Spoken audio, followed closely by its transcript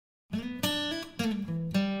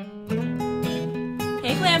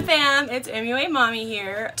Glam Fam, it's MUA Mommy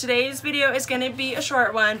here. Today's video is going to be a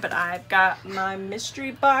short one, but I've got my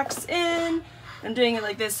mystery box in. I'm doing it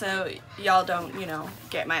like this so y'all don't, you know,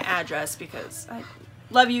 get my address because I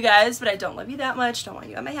love you guys, but I don't love you that much. Don't want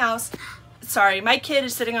you at my house. Sorry, my kid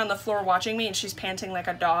is sitting on the floor watching me and she's panting like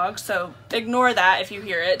a dog, so ignore that if you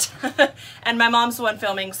hear it. And my mom's the one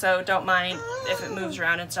filming, so don't mind if it moves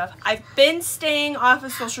around and stuff. I've been staying off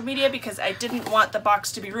of social media because I didn't want the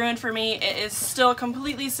box to be ruined for me. It is still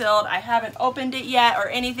completely sealed. I haven't opened it yet or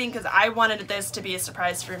anything because I wanted this to be a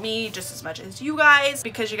surprise for me just as much as you guys,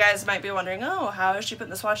 because you guys might be wondering, oh, how is she putting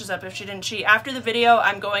the swatches up if she didn't cheat? After the video,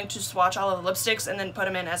 I'm going to swatch all of the lipsticks and then put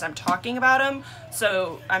them in as I'm talking about them,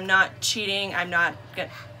 so I'm not cheating. I'm not good.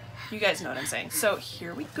 You guys know what I'm saying. So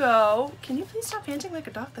here we go. Can you please stop panting like a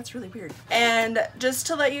dog? That's really weird. And just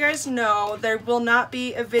to let you guys know, there will not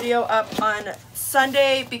be a video up on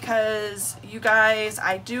Sunday because you guys,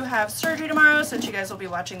 I do have surgery tomorrow, since you guys will be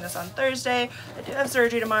watching this on Thursday. I do have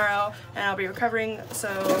surgery tomorrow and I'll be recovering,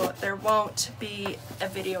 so there won't be a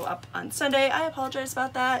video up on Sunday. I apologize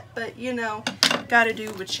about that, but you know, gotta do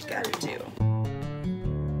what you gotta do.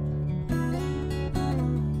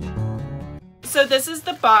 So this is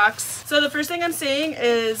the box. So the first thing I'm seeing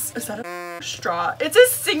is that a straw? It's a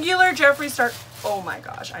singular Jeffree Star. Oh my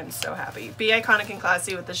gosh, I'm so happy. Be iconic and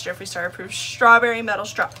classy with this Jeffree Star approved strawberry metal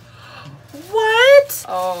straw. What?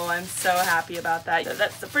 Oh, I'm so happy about that. So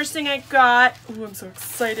that's the first thing I got. Oh, I'm so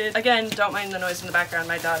excited. Again, don't mind the noise in the background.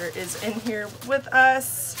 My daughter is in here with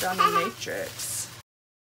us. Dominatrix.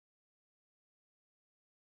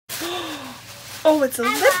 Oh, it's a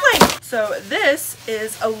lip liner. So this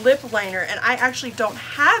is a lip liner, and I actually don't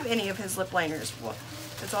have any of his lip liners. Well,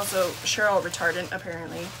 it's also Cheryl retardant,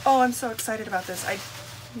 apparently. Oh, I'm so excited about this.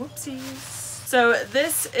 Whoopsies. So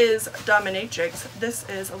this is Dominatrix. This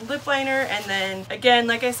is a lip liner, and then again,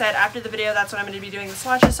 like I said, after the video, that's when I'm going to be doing the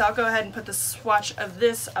swatches. So I'll go ahead and put the swatch of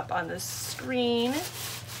this up on the screen.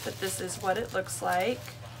 But this is what it looks like.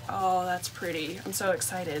 Oh, that's pretty. I'm so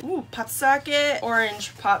excited. Ooh, pop socket,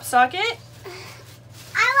 orange pop socket.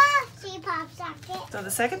 I want to see pop socket. So the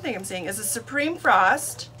second thing I'm seeing is a Supreme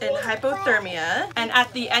Frost in hypothermia. And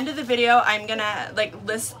at the end of the video, I'm gonna like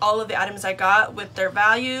list all of the items I got with their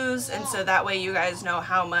values, and so that way you guys know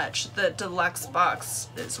how much the deluxe box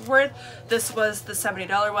is worth. This was the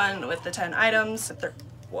 $70 one with the 10 items.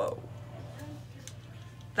 Whoa.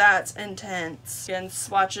 That's intense. Again,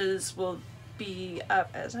 swatches will be up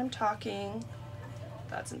as I'm talking.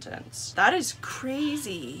 That's intense. That is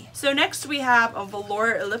crazy. So next we have a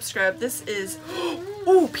velour lip scrub. This is,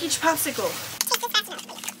 ooh, peach popsicle.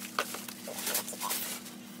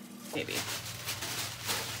 Maybe.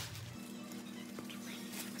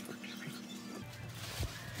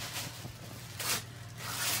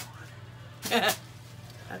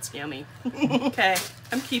 That's yummy. Okay,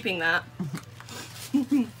 I'm keeping that.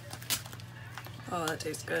 Oh, that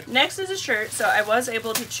tastes good. Next is a shirt. So I was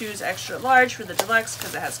able to choose extra large for the deluxe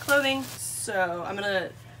because it has clothing. So I'm gonna,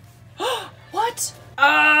 what?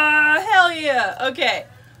 Hell yeah. Okay,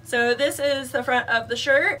 so this is the front of the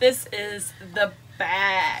shirt. This is the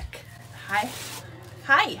back.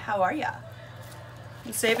 Hi, how are ya?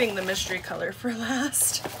 I'm saving the mystery color for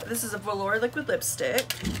last. This is a velour liquid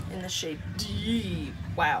lipstick in the shade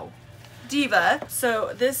Diva.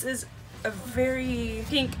 So this is a very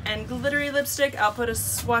pink and glittery lipstick. I'll put a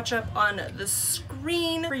swatch up on the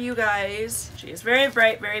screen for you guys. She is very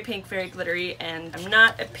bright, very pink, very glittery, and I'm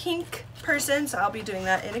not a pink person, so I'll be doing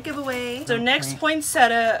that in a giveaway. So next,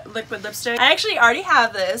 Poinsettia liquid lipstick. I actually already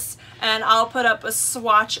have this, and I'll put up a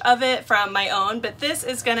swatch of it from my own, but this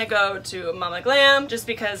is gonna go to Mama Glam just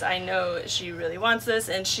because I know she really wants this,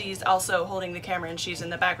 and she's also holding the camera and she's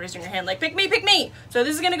in the back raising her hand like, pick me, pick me. So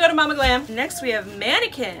this is gonna go to Mama Glam. Next we have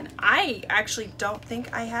Mannequin. I actually don't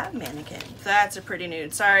think I have Mannequin. That's a pretty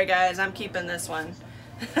nude. Sorry guys, I'm keeping this one.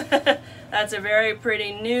 That's a very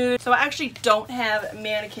pretty nude. So I actually don't have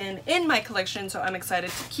Mannequin in my collection, so I'm excited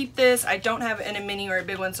to keep this. I don't have it in a mini or a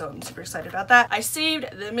big one, so I'm super excited about that. I saved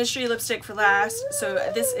the mystery lipstick for last, so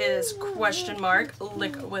this is question mark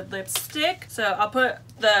liquid lipstick. So I'll put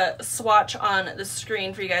the swatch on the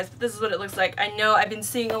screen for you guys. This is what it looks like. I know I've been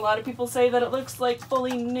seeing a lot of people say that it looks like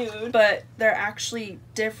fully nude, but they're actually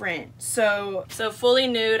different. So fully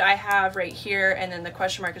nude I have right here, and then the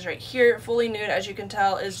question mark is right here. Fully nude, as you can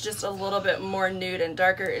tell, is just a little bit more nude and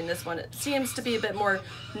darker. In this one it seems to be a bit more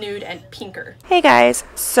nude and pinker. Hey guys,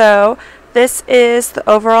 so this is the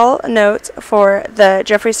overall note for the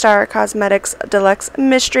Jeffree Star Cosmetics Deluxe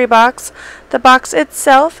Mystery Box. The box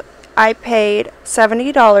itself I paid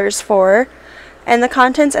 $70 for, and the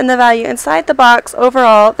contents and the value inside the box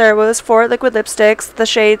overall, there was 4 liquid lipsticks. The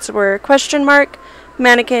shades were question mark,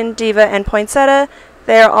 Mannequin, Diva, and Poinsettia.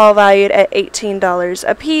 They are all valued at $18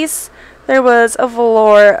 a piece. There was a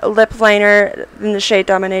velour lip liner in the shade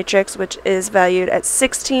Dominatrix, which is valued at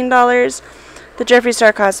 $16. The Jeffree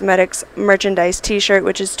Star Cosmetics merchandise t-shirt,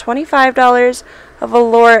 which is $25. A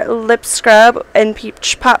velour lip scrub and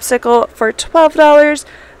peach popsicle for $12.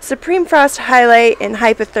 Supreme Frost highlight in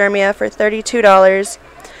hypothermia for $32.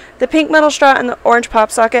 The pink metal straw and the orange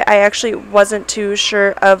pop socket, I actually wasn't too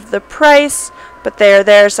sure of the price, but they're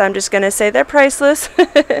there, so I'm just going to say they're priceless.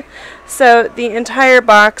 So the entire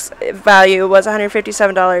box value was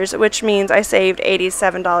 $157, which means I saved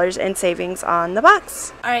 $87 in savings on the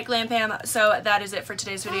box. Alright, Glam Fam, so that is it for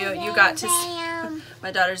today's video. You got to see,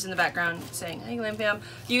 my daughter's in the background saying, hey Glam Fam.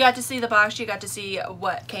 You got to see the box, you got to see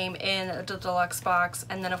what came in the deluxe box,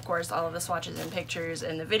 and then of course all of the swatches and pictures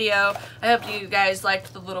in the video. I hope you guys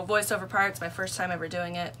liked the little voiceover parts, my first time ever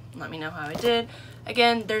doing it. Let me know how I did.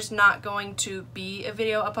 Again, there's not going to be a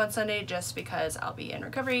video up on Sunday just because I'll be in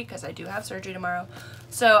recovery because I do have surgery tomorrow.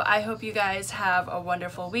 So I hope you guys have a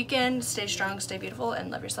wonderful weekend. Stay strong, stay beautiful,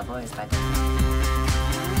 and love yourself always. Bye.